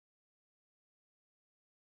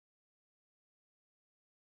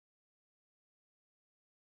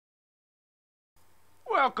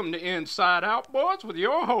Welcome to Inside Outboards with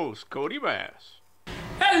your host, Cody Bass.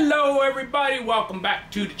 Hello everybody, welcome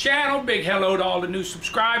back to the channel. Big hello to all the new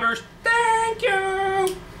subscribers. Thank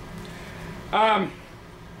you.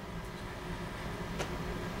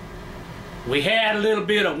 We had a little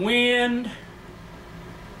bit of wind.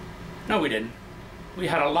 No, we didn't. We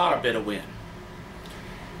had a lot of bit of wind.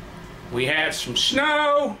 We had some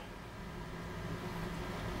snow.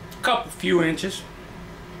 A few inches.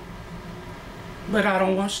 But I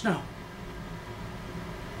don't want snow.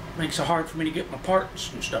 Makes it hard for me to get my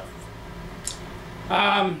parts and stuff.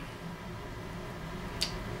 And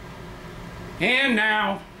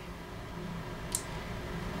now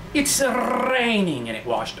it's raining, and it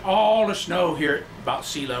washed all the snow here at about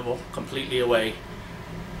sea level completely away.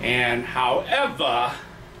 And however,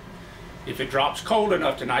 if it drops cold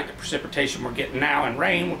enough tonight, the precipitation we're getting now and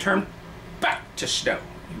rain will turn back to snow.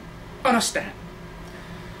 You understand?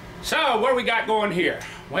 So what do we got going here?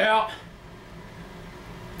 Well,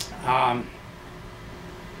 I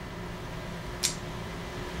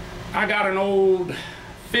got an old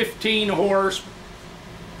 15 horse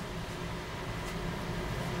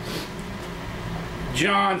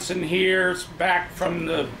Johnson here. It's back from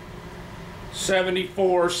the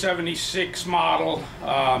 74, 76 model.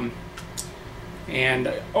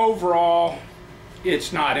 And overall,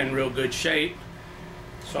 it's not in real good shape.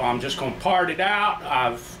 So I'm just going to part it out.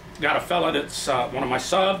 I've got a fella that's one of my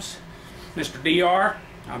subs, Mr. DR.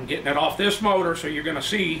 I'm getting it off this motor, so you're going to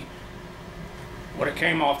see what it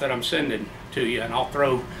came off that I'm sending to you, and I'll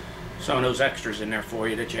throw some of those extras in there for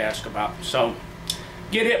you that you asked about. So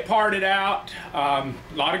get it parted out. A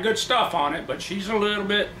lot of good stuff on it, but she's a little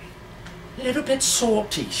bit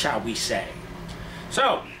salty, shall we say.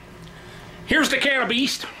 So here's the can of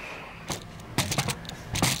beast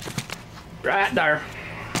right there.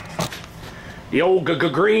 The old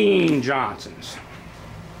green Johnsons.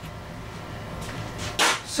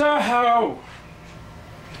 So,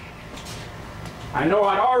 I know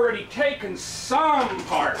I'd already taken some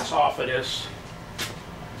parts off of this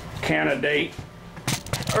candidate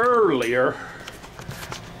earlier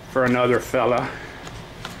for another fella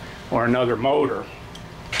or another motor.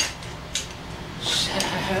 So, see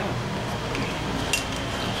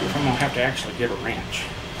if I'm gonna have to actually get a wrench.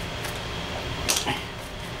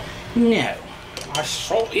 No, I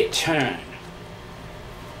saw it turn.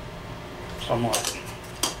 Somewhat.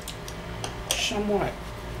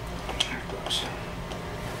 There it goes.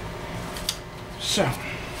 So,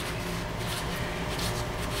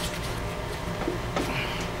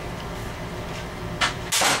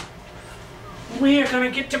 we're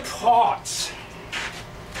gonna get to parts.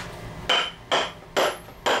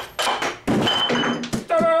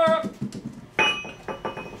 Ta-da!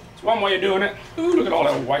 It's one way of doing it. Ooh, look at all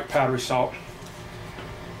that white powdery salt.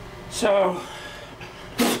 So,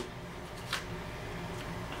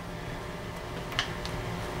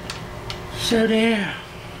 there.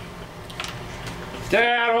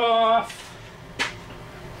 That off.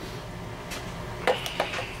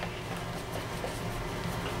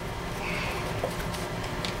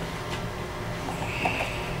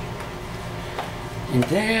 And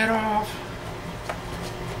that off.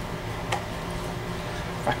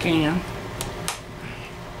 If I can.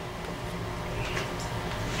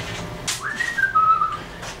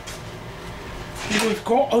 We've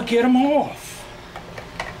got to get them off.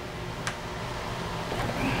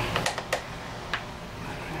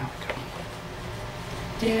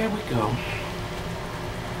 There we go.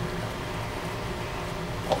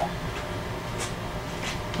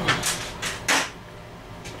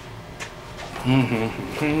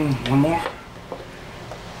 One more.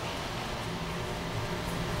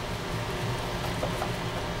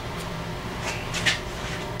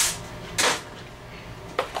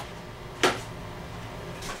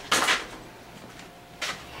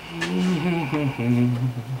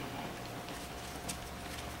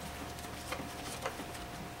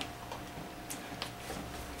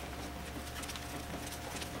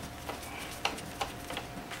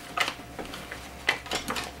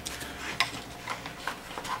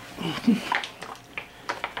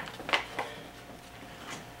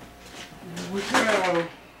 There we go.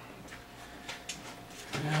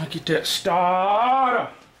 Now get that starter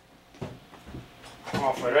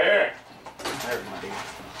off of there. There's my deal.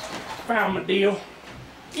 Found my deal.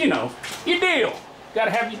 You know, your deal.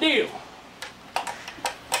 Gotta have your deal.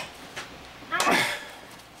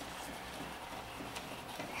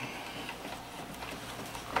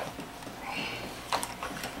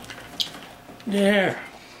 There.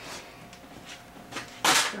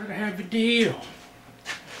 Gotta have your deal.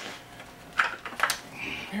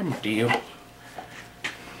 There's my deal.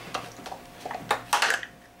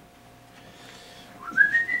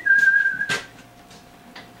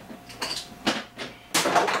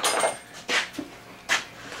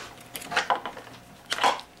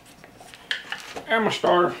 and my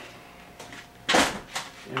starter.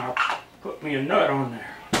 And I'll put me a nut on there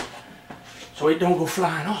so it don't go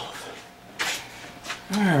flying off.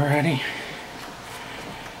 Alrighty.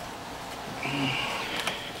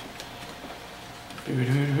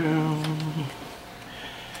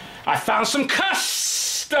 I found some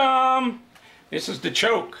custom. This is the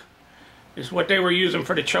choke. This is what they were using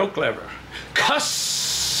for the choke lever.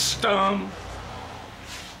 Custom.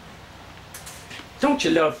 Don't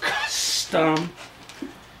you love custom?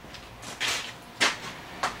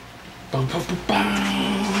 Bum, bum, bum,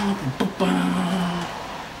 bum, bum, bum.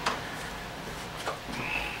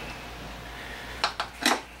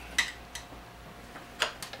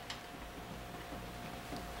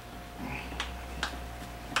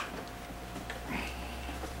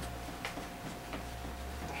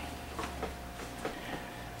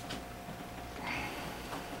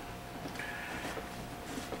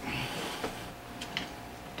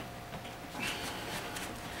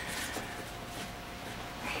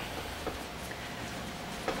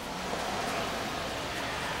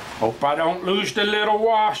 Hope I don't lose the little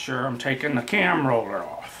washer. I'm taking the cam roller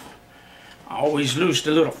off. I always lose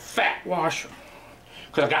the little fat washer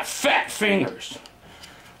because I got fat fingers.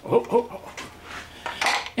 Oh, oh, oh.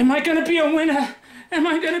 Am I gonna be a winner? Am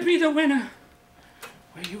I gonna be the winner?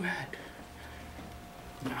 Where you at?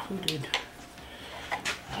 Now who did?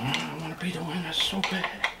 I want to be the winner so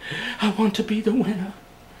bad. I want to be the winner.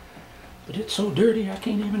 But it's so dirty I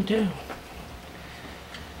can't even tell.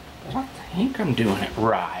 I think I'm doing it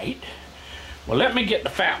right. Well, let me get the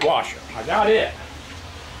fat washer. I got it.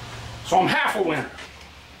 So I'm half a winner.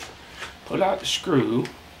 Pull out the screw.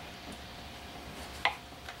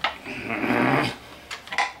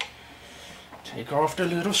 Take off the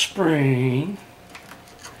little spring.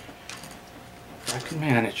 If I can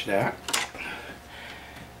manage that.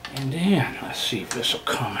 And then, let's see if this will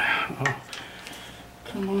come out. Oh,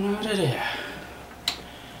 come on out of there.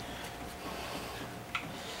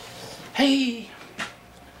 Hey!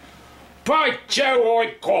 By Joe,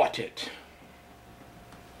 I got it!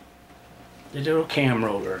 The little cam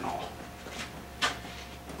roller and all.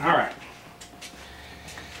 Alright.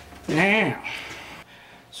 Now,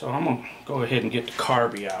 so I'm going to go ahead and get the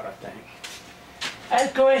carby out, I think.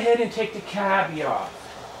 I'll go ahead and take the carby off.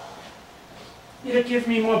 It'll give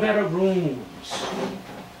me more better rooms.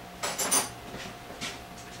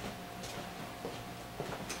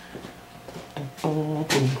 Boom,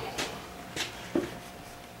 boom.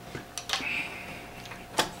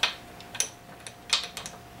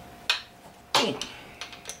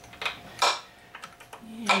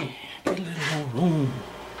 Yeah, get a little more room.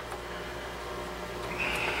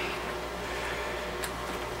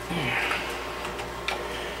 Yeah.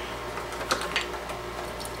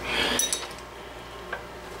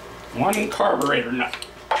 One carburetor nut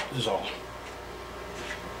is all.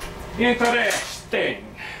 Interesting.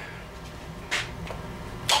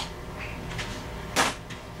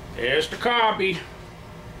 There's the carby.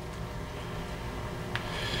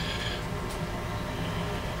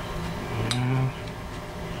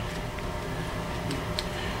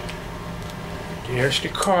 There's the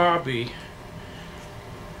carby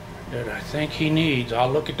that I think he needs.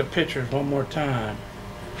 I'll look at the pictures one more time.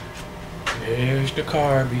 There's the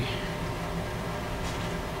carby.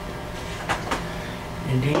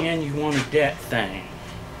 And then you wanted that thing.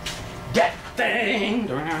 That thing!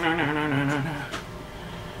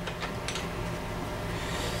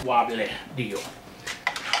 Wobbly deal.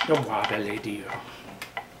 The wobbly deal.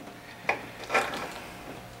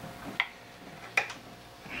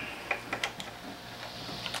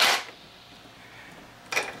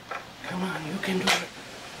 Come on, you can do it.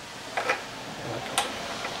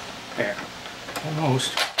 There.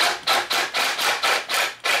 Almost.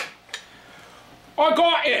 I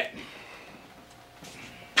got it!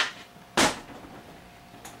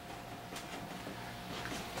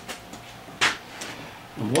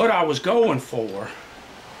 And what I was going for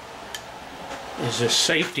is this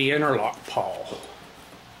safety interlock pawl.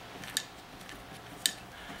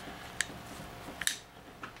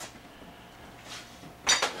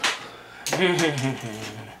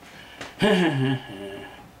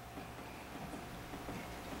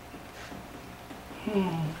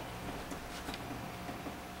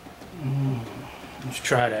 Let's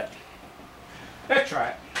try that. Let's try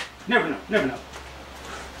it. Never know, never know.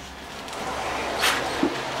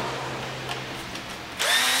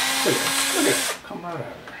 Look at it. Come right out of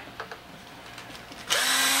there.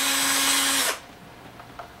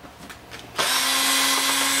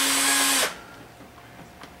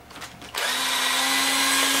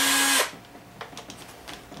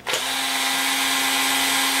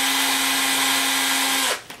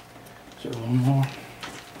 So one more.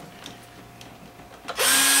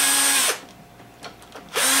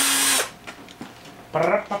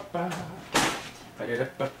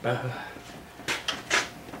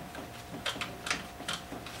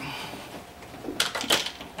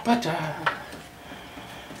 But,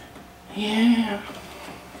 yeah.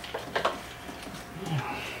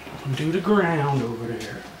 Do the ground over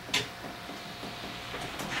there.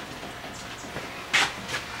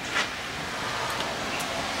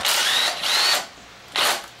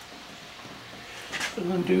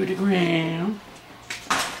 Undo the ground.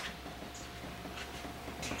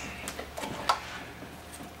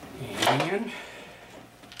 And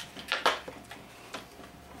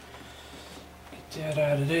get that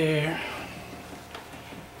out of there.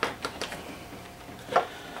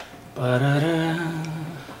 Ba-da-da,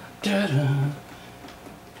 da-da.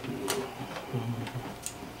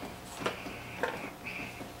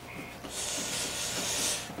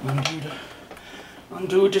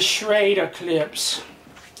 Undo the Schrader clips.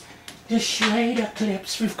 The Schrader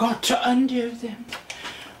clips, we've got to undo them.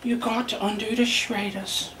 You got to undo the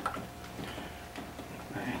Schraders.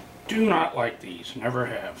 I do not like these, never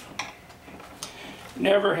have.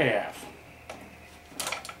 Never have.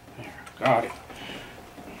 There, got it.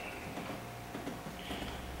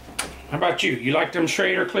 How about you? You like them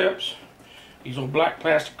Schrader clips? These old black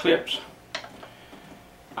plastic clips?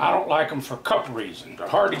 I don't like them for a couple reasons. They're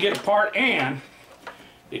hard to get apart and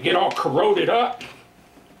they get all corroded up.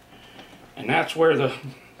 And that's where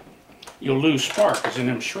you'll lose spark, is in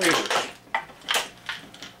them Schraders.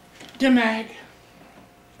 Demag.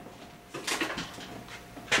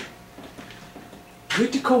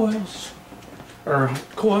 With the coils. Or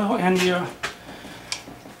coil and the,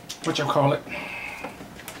 what you call it?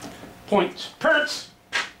 Points. Perts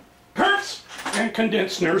and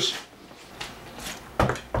condensers.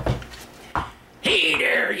 Hey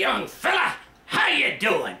there, young fella. How you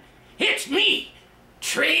doing? It's me,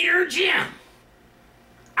 Trader Jim.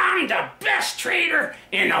 I'm the best trader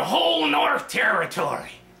in the whole North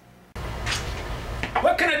Territory.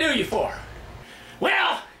 What can I do you for?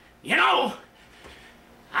 Well, you know,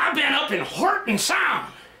 I've been up in Horton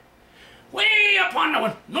Sound, way up on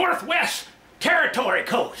the Northwest Territory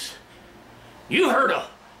coast. You heard of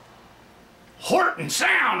Horton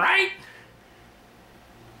Sound, right?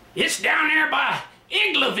 It's down there by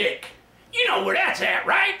Iglavik. You know where that's at,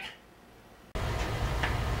 right?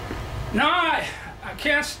 No, I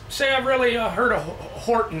can't say I've really heard of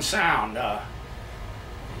Horton Sound.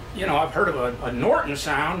 You know, I've heard of a Norton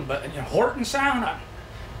Sound, but you know, Horton Sound,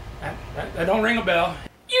 that don't ring a bell.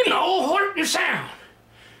 You know Horton Sound.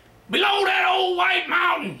 Below that old white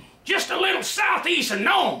mountain, just a little southeast of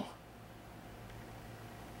Nome.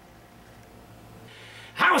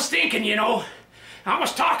 I was thinking, you know, I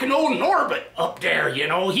was talking to old Norbert up there, you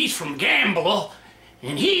know, he's from Gamble,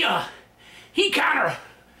 and he kind of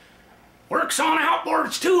works on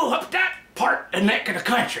outboards too, up that part of the neck of the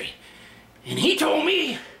country. And he told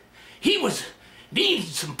me he was needing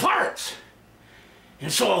some parts.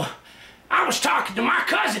 And so I was talking to my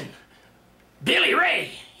cousin, Billy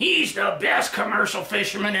Ray. He's the best commercial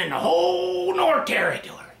fisherman in the whole North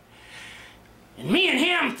Territory. And me and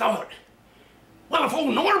him thought, well, if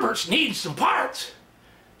old Norbert's needing some parts,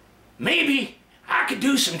 maybe I could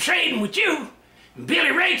do some trading with you, and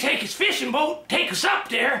Billy Ray take his fishing boat, take us up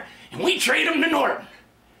there, and we trade them to Norton.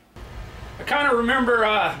 I kind of remember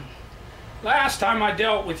last time I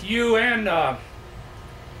dealt with you and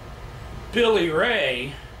Billy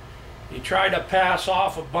Ray, you tried to pass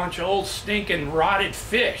off a bunch of old stinking rotted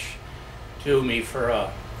fish to me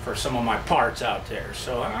for some of my parts out there.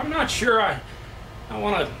 So I'm not sure I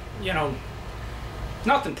want to, you know,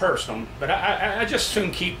 nothing personal, but I just soon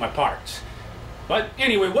keep my parts. But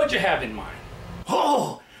anyway, what'd you have in mind?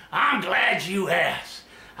 Oh, I'm glad you asked.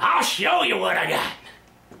 I'll show you what I got.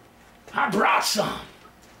 I brought some.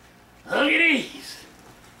 Look at these.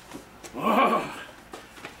 Oh,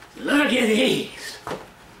 look at these.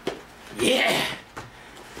 Yeah.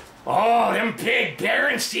 Oh, them big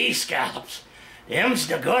Barren Sea scallops. Them's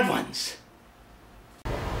the good ones.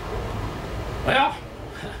 Well,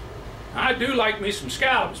 I do like me some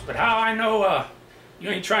scallops, but how I know you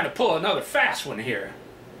ain't trying to pull another fast one here?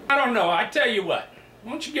 I don't know. I tell you what.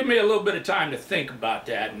 Why don't you give me a little bit of time to think about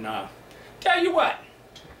that, and tell you what.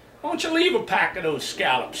 Why don't you leave a pack of those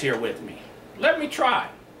scallops here with me? Let me try.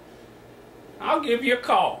 I'll give you a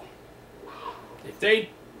call. If they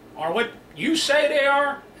are what you say they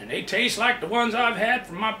are, and they taste like the ones I've had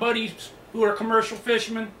from my buddies who are commercial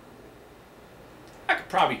fishermen, I could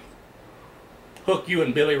probably hook you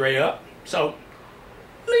and Billy Ray up. So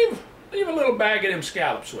leave a little bag of them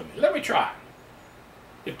scallops with me. Let me try.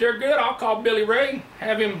 If they're good, I'll call Billy Ray,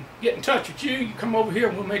 have him get in touch with you. You come over here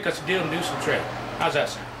and we'll make us a deal and do some trading. How's that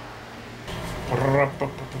sound? And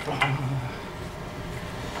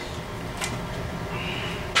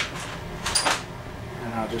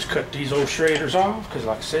I'll just cut these old shredders off because,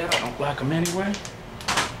 like I said, I don't like them anyway.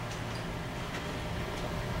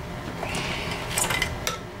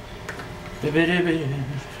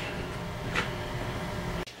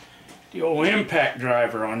 The old impact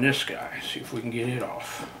driver on this guy. See if we can get it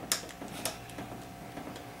off.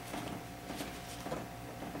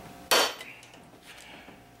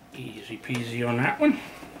 Easy peasy on that one.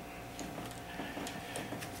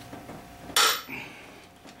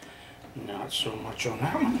 Not so much on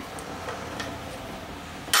that one.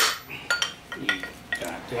 You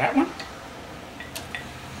got that one.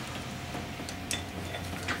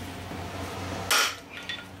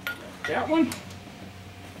 Got that one.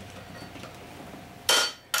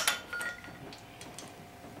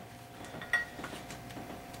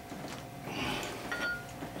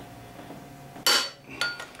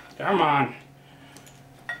 Come on.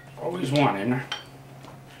 Always one in there.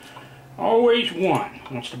 Always one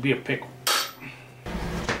wants to be a pickle.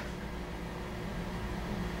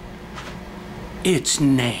 Its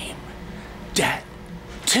name, that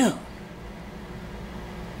tune.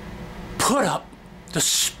 Put up the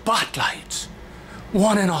spotlights,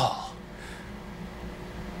 one and all,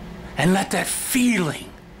 and let that feeling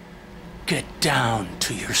get down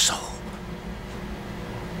to your soul.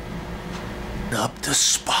 Put up the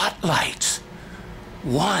spotlights,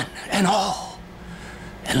 one and all,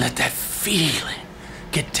 and let that feeling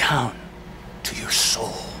get down to your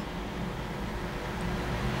soul.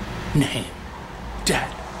 Name that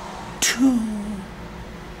tune.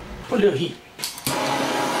 Put a little heat.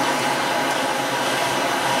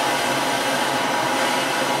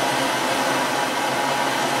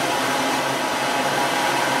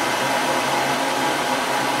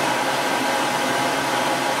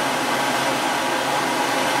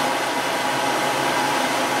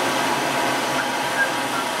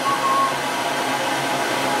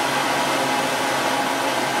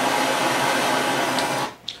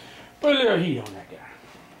 Put a little heat on that guy.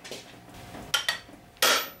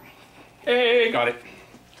 Hey, got it.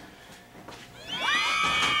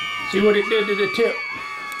 See what it did to the tip?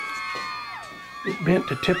 It bent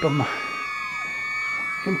the tip of my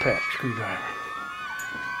impact screwdriver.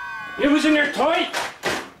 It was in there tight.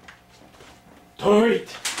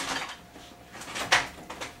 Tight.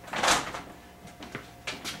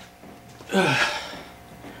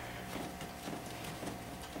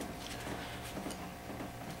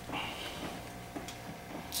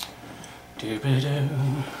 Doo-ba-doo.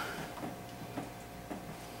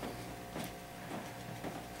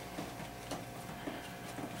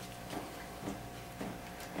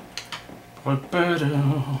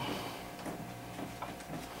 Ba-ba-doo.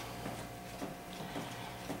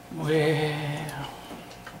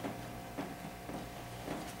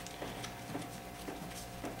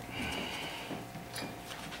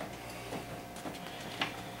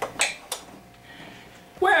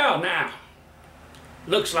 Well, now,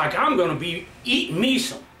 looks like I'm gonna be eating me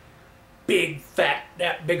some big fat,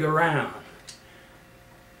 that big around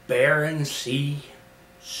Bering Sea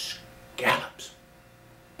scallops.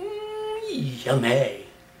 Yummy.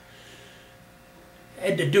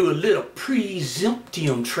 Had to do a little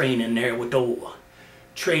presumptium training there with old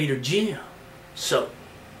Trader Jim. So,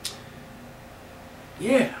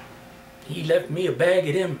 yeah, he left me a bag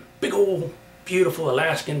of them big old beautiful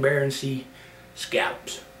Alaskan Bering Sea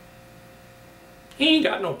scallops. He ain't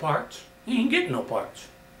got no parts. He ain't getting no parts.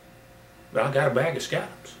 But I got a bag of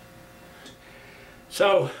scallops.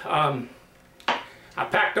 So, I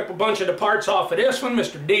packed up a bunch of the parts off of this one,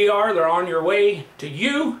 Mr. DR. They're on your way to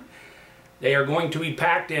you. They are going to be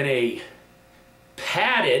packed in a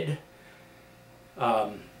padded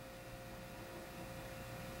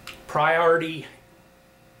priority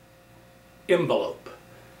envelope.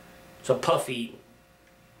 It's a puffy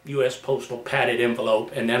U.S. Postal padded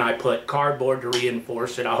envelope, and then I put cardboard to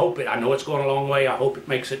reinforce it. I know it's going a long way. I hope it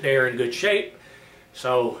makes it there in good shape.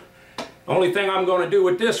 So, the only thing I'm going to do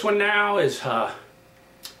with this one now is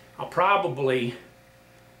I'll probably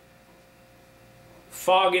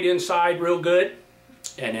fog it inside real good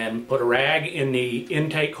and then put a rag in the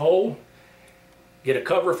intake hole, get a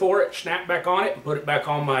cover for it, snap back on it, and put it back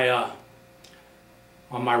on my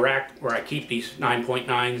rack where I keep these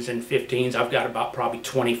 9.9s and 15s. I've got about probably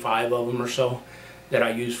 25 of them or so that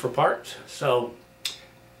I use for parts. So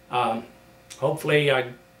hopefully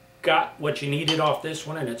I got what you needed off this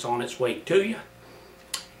one and it's on its way to you.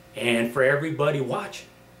 And for everybody watching,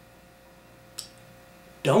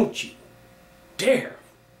 don't you dare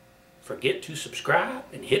forget to subscribe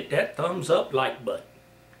and hit that thumbs up like button.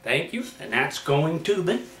 Thank you, and that's going to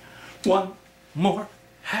be 1, more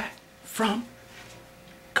hat from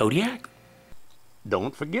Kodiak.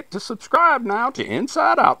 Don't forget to subscribe now to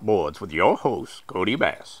Inside Outboards with your host, Cody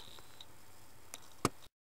Bass.